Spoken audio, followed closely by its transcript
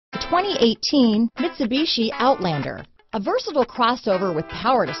2018 Mitsubishi Outlander. A versatile crossover with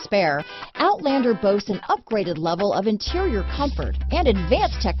power to spare, Outlander boasts an upgraded level of interior comfort and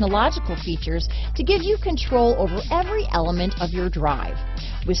advanced technological features to give you control over every element of your drive.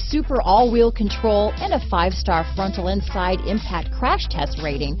 With super all-wheel control and a 5-star frontal and side impact crash test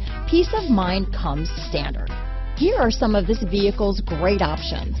rating, peace of mind comes standard. Here are some of this vehicle's great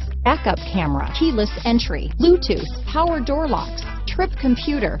options: backup camera, keyless entry, Bluetooth, power door locks, trip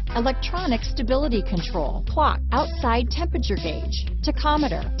computer, electronic stability control, clock, outside temperature gauge,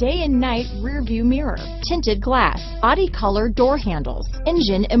 tachometer, day and night rear view mirror, tinted glass, body color door handles,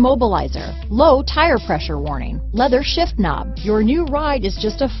 engine immobilizer, low tire pressure warning, leather shift knob. Your new ride is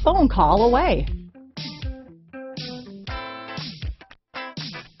just a phone call away.